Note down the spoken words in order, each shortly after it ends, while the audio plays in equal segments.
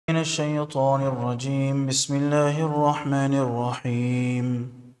من الشيطان الرجيم بسم الله الرحمن الرحيم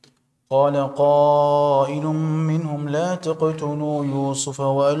قال قائل منهم لا تقتلوا يوسف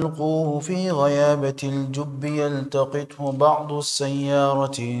وألقوه في غيابة الجب يلتقطه بعض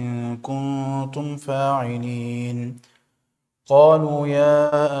السيارة إن كنتم فاعلين قالوا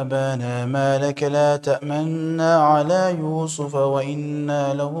يا أبانا ما لك لا تأمنا على يوسف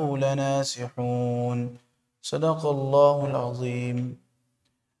وإنا له لناصحون صدق الله العظيم.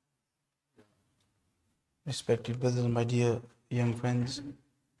 Respected brothers, my dear young friends,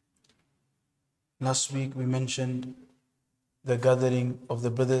 last week we mentioned the gathering of the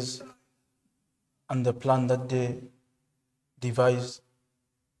brothers and the plan that they devised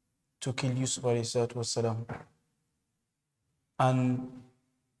to kill Yusuf والسلام. And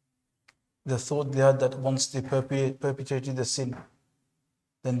the thought they had that once they perpetrated the sin,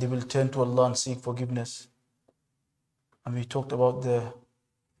 then they will turn to Allah and seek forgiveness. And we talked about the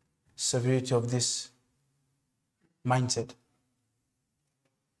severity of this mindset.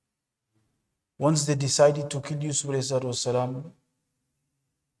 Once they decided to kill Yusuf والسلام,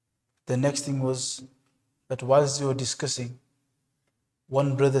 the next thing was that whilst they were discussing,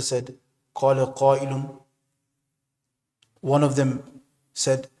 one brother said, قَالَ قَائِلٌ, one of them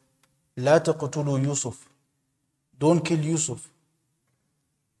said, لَا تَقْتُلُوا يُوسُف, don't kill Yusuf.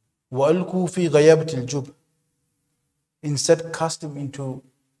 وَأَلْقُوا فِي غَيَابَةِ الْجُبِّ, instead cast him into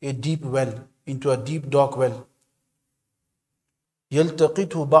a deep well, into a deep dark well.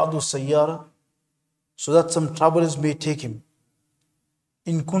 يَلْتَقِطْهُ بَعْضُ السَّيَّارَةِ, so that some travelers may take him.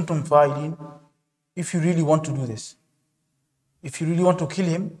 إِن كُنْتُمْ فَاعِلِينَ, if you really want to do this. If you really want to kill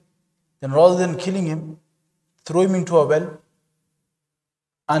him, then rather than killing him, throw him into a well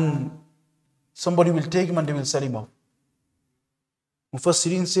and somebody will take him and they will sell him off.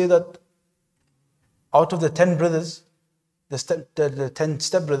 Mufassirin say that out of the 10 brothers, the 10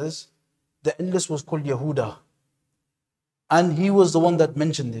 stepbrothers, the eldest was called Yehuda. And he was the one that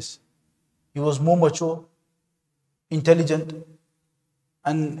mentioned this. He was more mature, intelligent,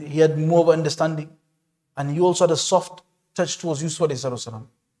 and he had more of understanding. And he also had a soft touch towards Yusuf ﷺ.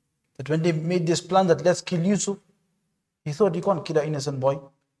 That when they made this plan that let's kill Yusuf, he thought you can't kill an innocent boy.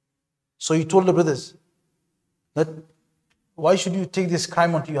 So he told the brothers that why should you take this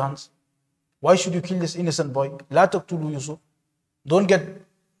crime onto your hands? Why should you kill this innocent boy? La taqtulu Yusuf. Don't get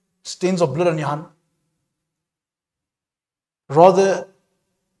stains of blood on your hand. Rather,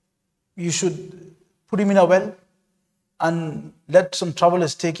 you should put him in a well and let some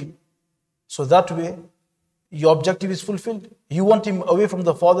travelers take him. So that way, your objective is fulfilled. You want him away from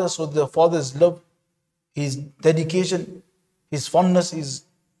the father, so the father's love, his dedication, his fondness is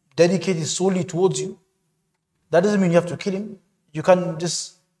dedicated solely towards you. That doesn't mean you have to kill him. You can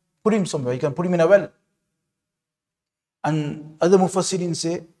just put him somewhere. You can put him in a well. And other Mufassirin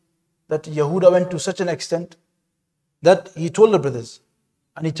say that Yehuda went to such an extent that he told the brothers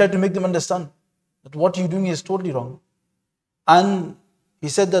and he tried to make them understand that what you're doing is totally wrong. And he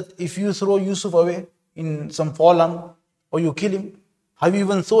said that if you throw Yusuf away in some far land or you kill him, have you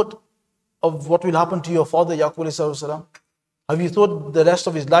even thought of what will happen to your father Yaqub alayhi salam? Have you thought the rest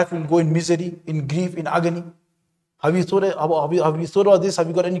of his life will go in misery, in grief, in agony? Have you thought about this? Have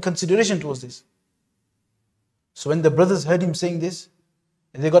you got any consideration towards this? So when the brothers heard him saying this,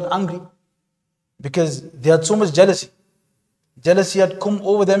 they got angry because they had so much jealousy. Jealousy had come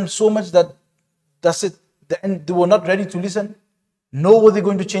over them so much that that's it. They were not ready to listen, nor were they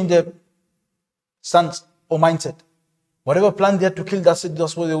going to change their stance or mindset. Whatever plan they had to kill, that's it,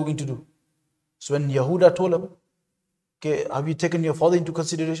 that's what they were going to do. So when Yehuda told them, okay, have you taken your father into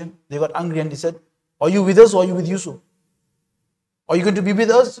consideration? They got angry and they said, are you with us or are you with Yusuf? Are you going to be with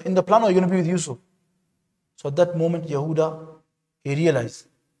us in the plan or are you going to be with Yusuf? So at that moment, Yehuda, he realized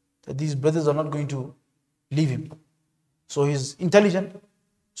that these brothers are not going to leave him. So he's intelligent.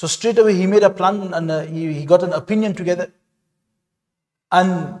 So straight away he made a plan and he got an opinion together.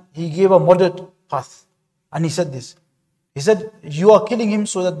 And he gave a moderate path. And he said this. He said, you are killing him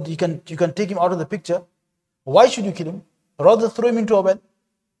so that you can take him out of the picture. Why should you kill him? Rather throw him into a well.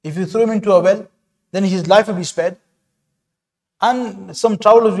 If you throw him into a well, then his life will be spared. And some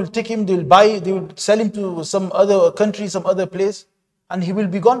travelers will take him, they will sell him to some other country, some other place, and he will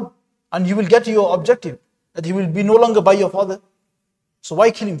be gone. And you will get your objective, that he will be no longer by your father. So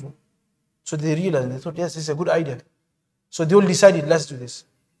why kill him for? So they realized, they thought, yes, this is a good idea. So they all decided, let's do this.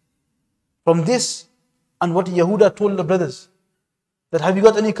 From this, and what Yehuda told the brothers, that have you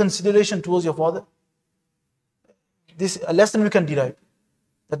got any consideration towards your father? This a lesson we can derive.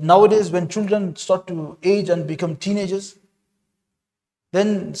 That nowadays when children start to age and become teenagers,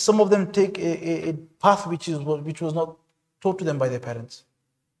 then some of them take a path which was not taught to them by their parents.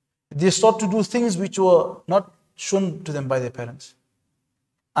 They start to do things which were not shown to them by their parents.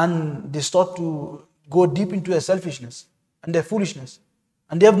 And they start to go deep into their selfishness and their foolishness.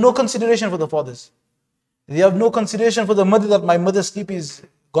 And they have no consideration for the fathers. They have no consideration for the mother, that my mother's sleep is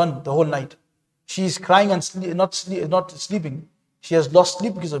gone the whole night. She is crying and not sleeping. She has lost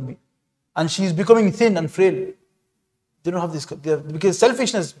sleep because of me. And she is becoming thin and frail. They don't have this, because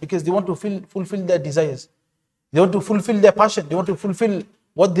selfishness, because they want to fulfill their desires. They want to fulfill their passion. They want to fulfill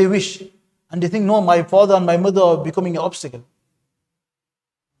what they wish. And they think, no, my father and my mother are becoming an obstacle.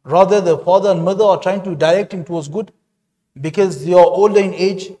 Rather, the father and mother are trying to direct him towards good, because they are older in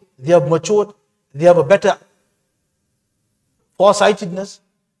age, they have matured, they have a better foresightedness,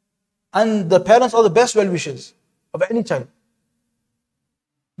 and the parents are the best well-wishers of any child.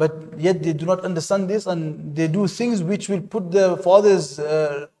 But yet they do not understand this, and they do things which will put the father's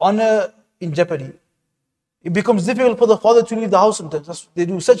honor in jeopardy. It becomes difficult for the father to leave the house sometimes. They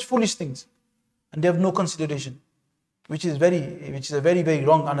do such foolish things, and they have no consideration, which is a very, very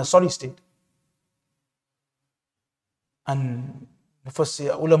wrong and a sorry state. And first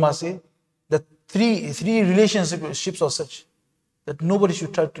ulama say that three relationships are such that nobody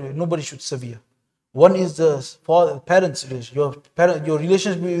should sever. One is the parents' relationship, your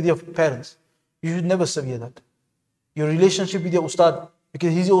relationship with your parents. You should never sever that. Your relationship with your ustad,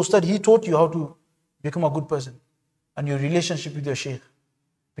 because he's your ustad, he taught you how to become a good person. And your relationship with your shaykh,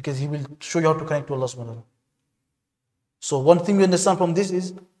 because he will show you how to connect to Allah subhanahu wa ta'ala. So one thing we understand from this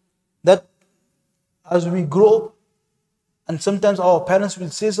is that as we grow, and sometimes our parents will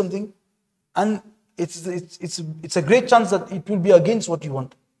say something, and it's a great chance that it will be against what you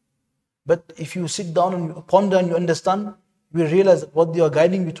want. But if you sit down and you ponder and you understand, you will realize that what they are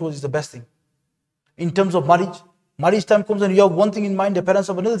guiding you towards is the best thing. In terms of marriage time comes and you have one thing in mind, the parents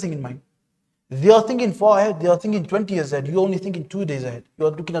have another thing in mind. They are thinking far ahead, they are thinking 20 years ahead, you are only thinking 2 days ahead. You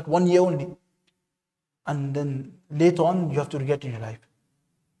are looking at 1 year only. And then later on, you have to regret in your life.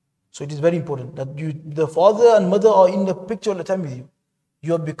 So it is very important that the father and mother are in the picture all the time with you.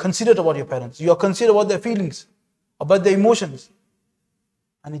 You have to be considerate about your parents. You are considerate about their feelings, about their emotions.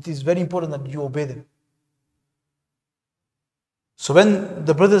 And it is very important that you obey them. So when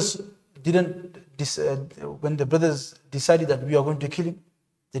the brothers decided that we are going to kill him,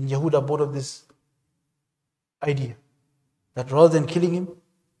 then Yehuda brought up this idea that rather than killing him,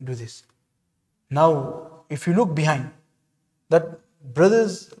 do this. Now, if you look behind, that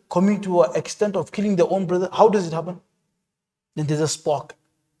brothers coming to an extent of killing their own brother, how does it happen? Then there's a spark.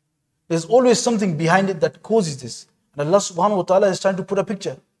 There's always something behind it that causes this. And Allah subhanahu wa ta'ala is trying to put a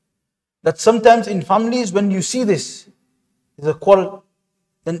picture that sometimes in families, when you see this, there's a quarrel,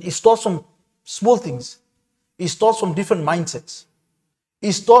 then it starts from small things. It starts from different mindsets.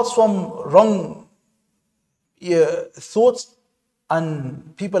 It starts from wrong thoughts,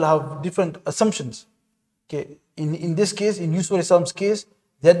 and people have different assumptions. Okay, in this case, in Yusuf alayhi salam's case,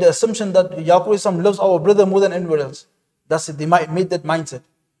 they had the assumption that Yaqub alayhi salam loves our brother more than anywhere else. That's it. They made that mindset,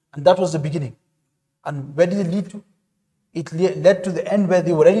 and that was the beginning. And where did it lead to? It led to the end where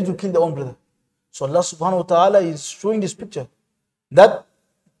they were ready to kill their own brother. So Allah subhanahu wa ta'ala is showing this picture that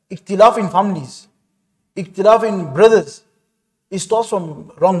ikhtilaf in families, ikhtilaf in brothers, it starts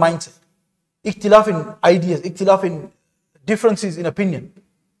from wrong mindset. Ikhtilaf in ideas, ikhtilaf in differences in opinion.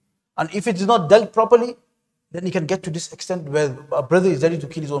 And if it is not dealt properly, then it can get to this extent where a brother is ready to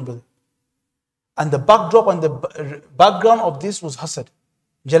kill his own brother. And the backdrop and the background of this was hasad,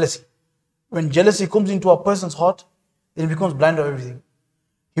 jealousy. When jealousy comes into a person's heart, then he becomes blind of everything.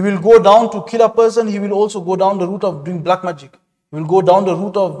 He will go down to kill a person, he will also go down the route of doing black magic. He will go down the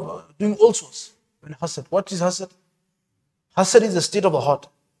route of doing all sorts. When hasad, what is hasad? Hasad is the state of the heart.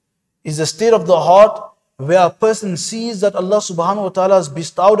 It's the state of the heart where a person sees that Allah subhanahu wa ta'ala has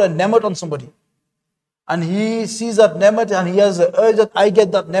bestowed a nemat on somebody. And he sees that nemat and he has the urge that I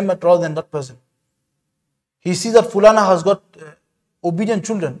get that nemat rather than that person. He sees that Fulana has got obedient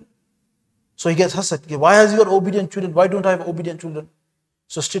children. So he gets hasad. Why has he got obedient children? Why don't I have obedient children?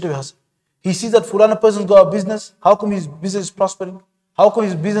 So straight away hasad. He sees that Fulana person's got a business. How come his business is prospering? How come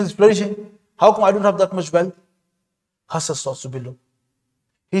his business is flourishing? How come I don't have that much wealth? Hasad starts to build up.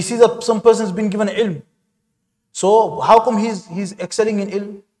 He sees that some person has been given ilm. So how come he's excelling in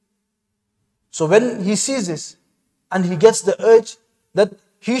ilm? So when he sees this and he gets the urge that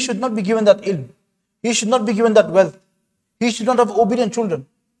he should not be given that ilm, he should not be given that wealth, he should not have obedient children,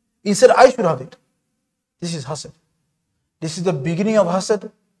 instead I should have it. This is hasad. This is the beginning of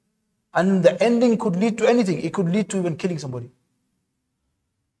hasad, and the ending could lead to anything. It could lead to even killing somebody.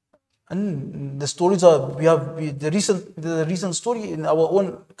 And the stories are, we have the recent story in our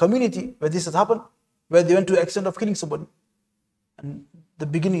own community where this has happened, where they went to the extent of killing somebody. And the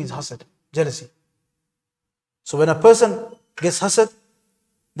beginning is hasad, jealousy. So when a person gets hasad,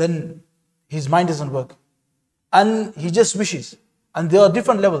 then his mind doesn't work. And he just wishes. And there are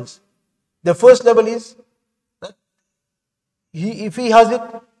different levels. The first level is that if he has it,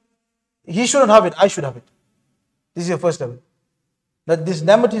 he shouldn't have it, I should have it. This is your first level. That this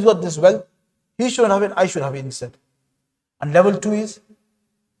ni'mat is what, this wealth, he shouldn't have it, I should have it instead. And level 2 is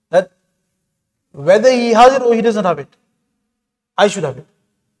that whether he has it or he doesn't have it, I should have it.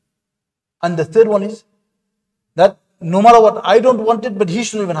 And the third one is that no matter what, I don't want it, but he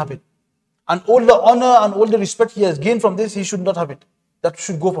shouldn't even have it. And all the honor and all the respect he has gained from this, he should not have it. That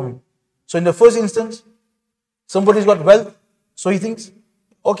should go from him. So in the first instance, somebody's got wealth, so he thinks,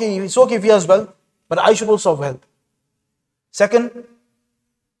 okay, it's okay if he has wealth, but I should also have wealth. Second,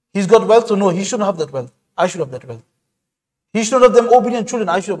 he's got wealth, so no, he shouldn't have that wealth. I should have that wealth. He shouldn't have them obedient children,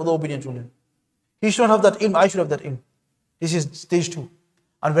 I should have the obedient children. He shouldn't have that ilm, I should have that ilm. This is stage 2.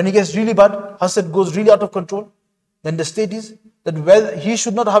 And when he gets really bad, hasad goes really out of control, then the state is that whether he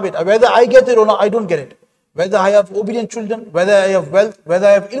should not have it, whether I get it or not, I don't get it. Whether I have obedient children, whether I have wealth, whether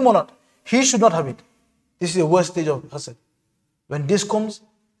I have ilm or not, he should not have it. This is the worst stage of hasad. When this comes,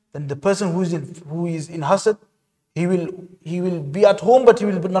 then the person who is in hasad, he will be at home, but he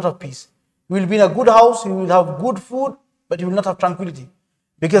will not have peace. He will be in a good house, he will have good food, but he will not have tranquility.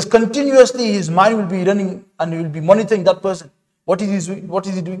 Because continuously his mind will be running and he will be monitoring that person. What is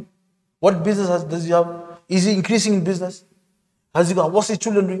he doing? What business does he have? Is he increasing in business? What's his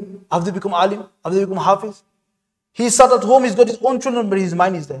children doing? Have they become alim? Have they become hafiz? He sat at home, he's got his own children, but his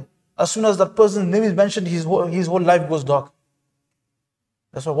mind is there. As soon as that person's name is mentioned, his whole life goes dark.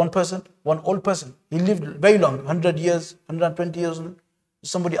 That's why one old person, he lived very long, 100 years, 120 years old.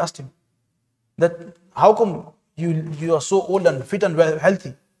 Somebody asked him that, how come you are so old and fit and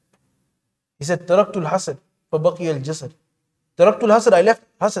healthy? He said, Taraktul hasad, fabaqi al-jasad. Taraktul hasad, I left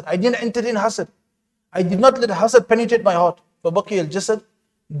hasad. I didn't enter in hasad. I did not let hasad penetrate my heart. Fabaqi al-jasad.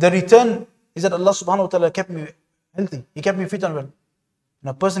 The return is that Allah subhanahu wa ta'ala kept me healthy. He kept me fit and well.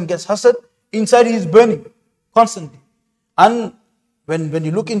 When a person gets hasad, inside he is burning constantly. And when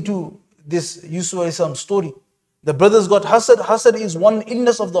you look into this Yusuf alayhi salam story, the brothers got hasad. Hasad is one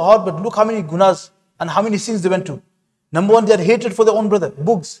illness of the heart, but look how many gunas and how many sins they went to. Number 1, they had hatred for their own brother,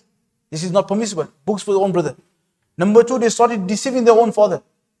 bughs. This is not permissible, bughs for their own brother. Number 2, they started deceiving their own father.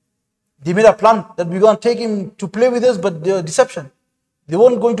 They made a plan that we're going to take him to play with us, but they were deception. They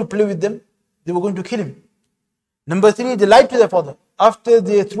weren't going to play with them, they were going to kill him. Number 3, they lied to their father. After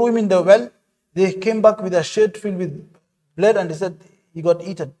they threw him in the well, they came back with a shirt filled with blood and they said he got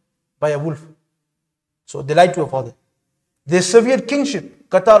eaten by a wolf. So they lied to their father. They severed kingship,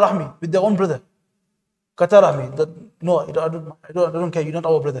 Qata Rahmi, with their own brother. Qata Rahmi, that, no, I don't care, you're not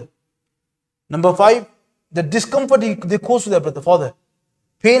our brother. Number 5, the discomfort they caused to their brother, father.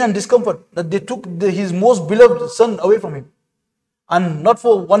 Pain and discomfort, that they took his most beloved son away from him. And not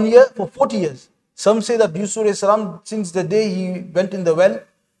for 1 year, for 40 years. Some say that Yusuf alayhi salam, since the day he went in the well,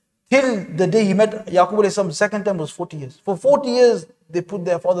 till the day he met Yaqub alayhi salam, the second time was 40 years. For 40 years, they put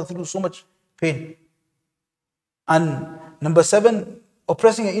their father through so much pain. And number 7,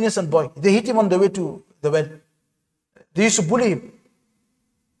 oppressing an innocent boy. They hit him on the way to the well. They used to bully him.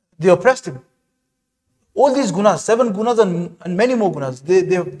 They oppressed him. All these gunas, 7 gunas and many more gunas.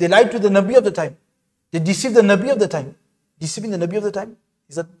 They lied to the Nabi of the time. They deceived the Nabi of the time. Deceiving the Nabi of the time,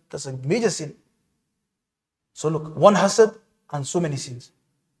 that's a major sin. So look, one hasad and so many sins.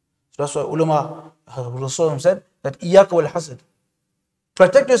 So that's why ulama Rasulullah said that iyaka wal hasad.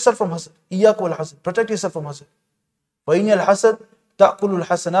 Protect yourself from hasad. Iyaka wal hasad. Protect yourself from hasad. فَإِنَّ الْحَسَدْ تَأْكُلُ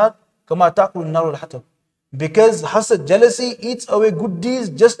الْحَسَنَاتِ كَمَا تَأْكُلُ النَّارُ الْحَطَبِ. Because hasad, jealousy, eats away good deeds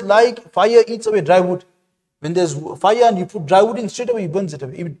just like fire eats away dry wood. When there's fire and you put dry wood in, straight away it burns it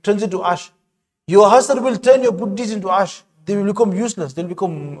away. It turns into ash. Your hasad will turn your good deeds into ash. They will become useless. They will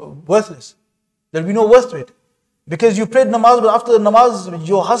become worthless. There will be no worth to it. Because you prayed namaz, but after the namaz,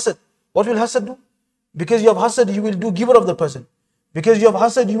 your hasad, what will hasad do? Because you have hasad, you will do giver of the person. Because you have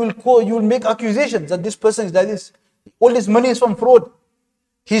hasad, you will make accusations that this person is like this. All this money is from fraud.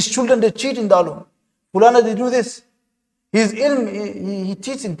 His children, they cheat in Dalum. Fulana, they do this. His ilm, he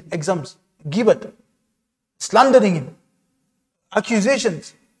cheats in exams. Gibat. Slandering him.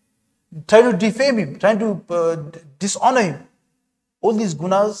 Accusations. Trying to defame him. Trying to dishonor him. All these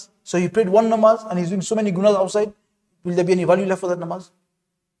gunas. So he prayed one namaz and he's doing so many gunas outside. Will there be any value left for that namaz?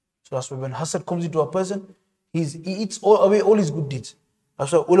 So that's why when hasad comes into a person, he eats away all his good deeds.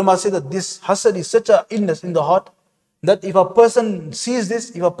 That's why ulama say that this hasad is such an illness in the heart that if a person sees this,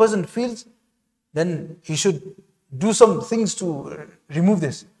 if a person feels, then he should do some things to remove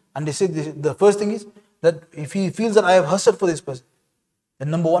this. And they say the first thing is that if he feels that I have hasad for this person, then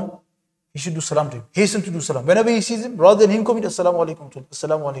number one, he should do salam to him. Hasten to do salam. Whenever he sees him, rather than him coming, assalamu alaikum,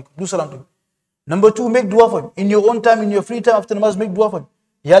 assalamu alaikum, do salam to him. Number two, make dua for him. In your own time, in your free time after namaz, make dua for him.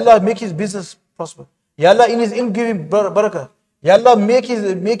 Ya Allah, make his business prosper. Ya Allah, in his ilm, give him barakah. Ya Allah, make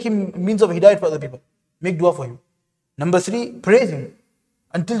him means of hidayat for other people. Make dua for him. Number three, praise him.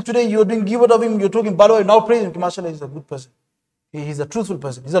 Until today, you are doing givat of him, you're talking bad about him. Now praise him. MashaAllah, he's a good person. He's a truthful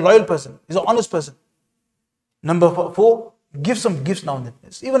person. He's a loyal person. He's an honest person. Number four, give some gifts now and then.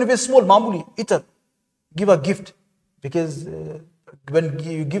 Even if it's small, mamuli, itar. Give a gift. Because when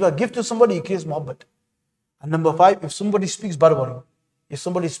you give a gift to somebody, it creates muhabbat. And number five, if somebody speaks bad about him, if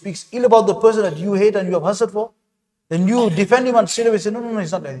somebody speaks ill about the person that you hate and you have hasad for, then you defend him and straight away say, no,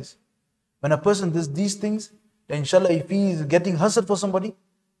 he's not like this. When a person does these things, then inshallah, if he is getting hasad for somebody,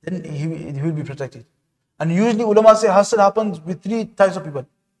 then he will be protected. And usually ulama say hasad happens with three types of people.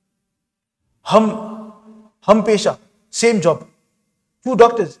 Hum pesha, same job. Two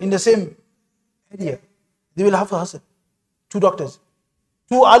doctors in the same area, they will have a hasad. Two doctors.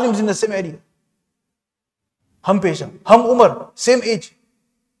 Two alims in the same area. Hum pesha. Hum umar, same age.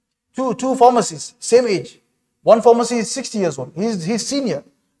 Two pharmacists, same age. One pharmacy is 60 years old. He's senior.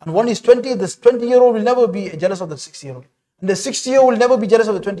 And one is 20. This 20-year-old will never be jealous of the 60-year-old. And the 60-year-old will never be jealous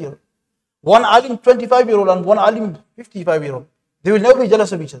of the 20-year-old. One alim 25-year-old and one alim 55-year-old. They will never be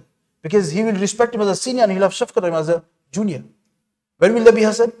jealous of each other. Because he will respect him as a senior and he'll have shafqat him as a junior. When will there be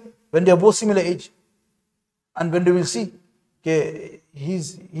hasad? When they are both similar age. And when they will see, okay,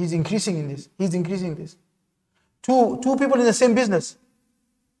 he's increasing in this. He's increasing in this. Two people in the same business.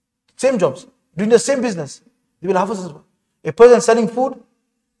 Same jobs. Doing the same business. They will have hasad. A person selling food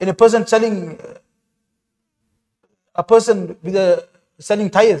and a person selling selling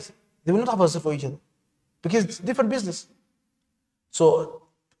tires. They will not have hasad for each other. Because it's different business. So,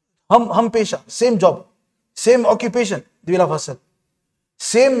 hum pesha, same job, same occupation, they will have hasad.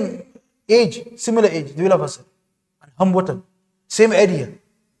 Same age, similar age, they will have hasad. And hum watan, same area.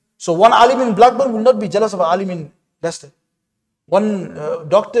 So one alim in Blackburn will not be jealous of an alim in Leicester. One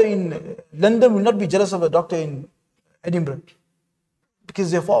doctor in London will not be jealous of a doctor in Edinburgh.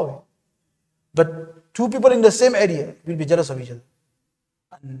 Because they're far away. But two people in the same area will be jealous of each other.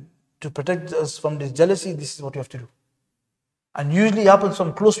 And to protect us from this jealousy, this is what we have to do. And usually it happens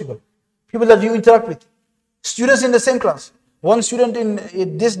from close people. People that you interact with. Students in the same class. One student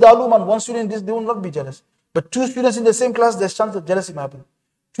in this dalum and one student in this, they will not be jealous. But two students in the same class, there's chance of jealousy may happen.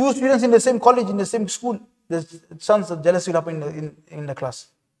 Two students in the same college, in the same school, there's chance of jealousy will happen in the class.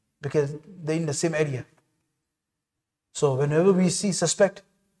 Because they're in the same area. So whenever we see suspect,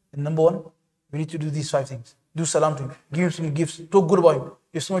 then number one, we need to do these 5 things. Do salam to him. Give him some gifts. Talk good about him.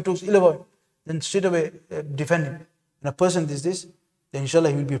 If somebody talks ill about him, then straight away defend him. When a person does this, then inshallah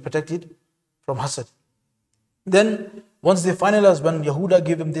he will be protected from hasad. Then, once they finalized, when Yahuda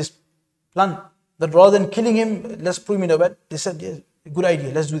gave him this plan, that rather than killing him, let's put him in a bed, they said, yes, good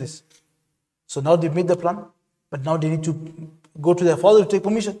idea, let's do this. So now they've made the plan, but now they need to go to their father to take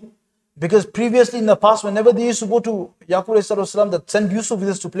permission. Because previously in the past, whenever they used to go to Yaqub ﷺ that send Yusuf with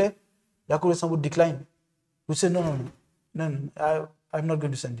us to play, Yaqub ﷺ would decline. He would say, no, I'm not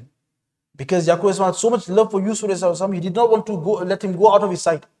going to send him. Because Yaqub had so much love for Yusuf, he did not want to let him go out of his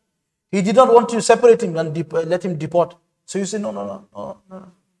sight. He did not want to separate him and let him depart. So you say, no.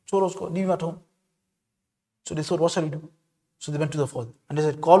 Leave him at home. So they thought, what shall we do? So they went to the father. And they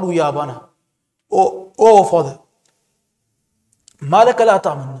said, Qalu ya abana. Oh father. Malaka la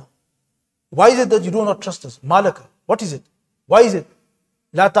ta'amanna. Why is it that you do not trust us? Malaka. What is it? Why is it?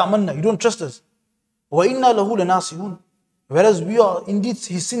 La ta'amanna. You don't trust us. Wa inna lahu lanasihun. Whereas we are indeed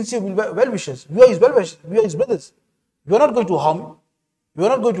his sincere well-wishers. We are his well-wishers. We are his brothers. We are not going to harm him. We are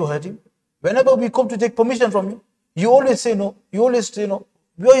not going to hurt him. Whenever we come to take permission from you, you always say no. You always say no.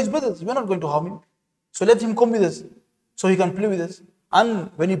 We are his brothers. We are not going to harm him. So let him come with us. So he can play with us. And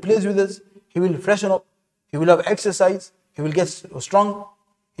when he plays with us, he will freshen up. He will have exercise. He will get strong.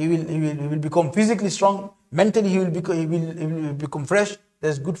 He will become physically strong. Mentally he will become fresh.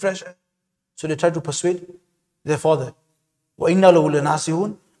 There's good fresh air. So they try to persuade their father. وَإِنَّا لَهُ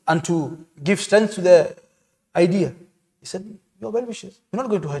لَنَاصِحُونَ, and to give strength to their idea. He said, you are well-wishers. We're not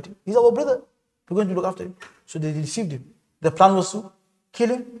going to hurt him. He's our brother. We're going to look after him. So they deceived him. The plan was to kill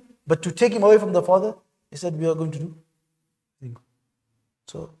him, but to take him away from the father, he said, we are going to do.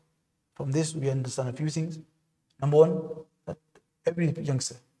 So from this we understand a few things. Number one, that every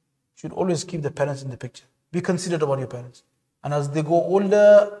youngster should always keep the parents in the picture. Be considerate about your parents. And as they go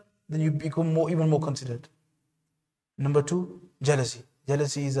older, then you become even more considerate. Number two, jealousy.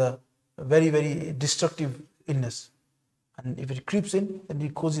 Jealousy is a very, very destructive illness. And if it creeps in, then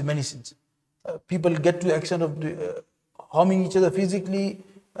it causes many sins. People get to the extent of harming each other physically,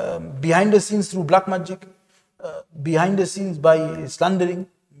 behind the scenes through black magic, behind the scenes by slandering,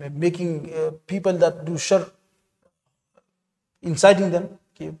 making people that do shar, inciting them.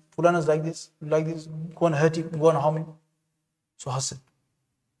 Okay, Fulan is like this, go and hurt him, go and harm him. So hasad.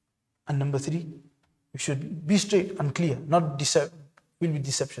 And number 3, we should be straight and clear, not will be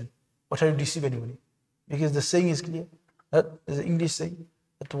deception, or try to deceive anybody. Because the saying is clear, that is an English saying,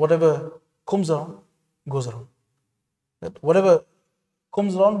 that whatever comes around, goes around. That whatever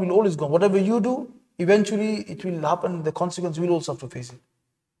comes around will always go. Whatever you do, eventually it will happen, the consequence will also have to face it.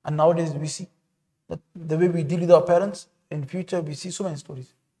 And nowadays we see that the way we deal with our parents, in future we see so many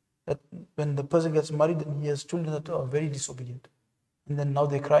stories. That when the person gets married and he has children that are very disobedient. And then now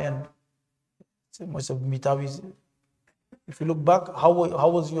they cry and most of Mitawis. If you look back, how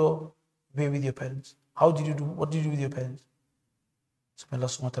was your way with your parents? What did you do with your parents? So may Allah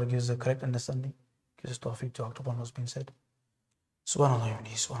subhanahu wa ta'ala gives the correct understanding, gives us tawfiq to act upon what's been said. Subhanallah wa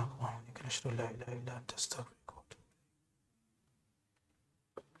bihamdihi, subhanakallah wa bihamdika, nashhadu an la ilaha illa anta, astaghfiruka.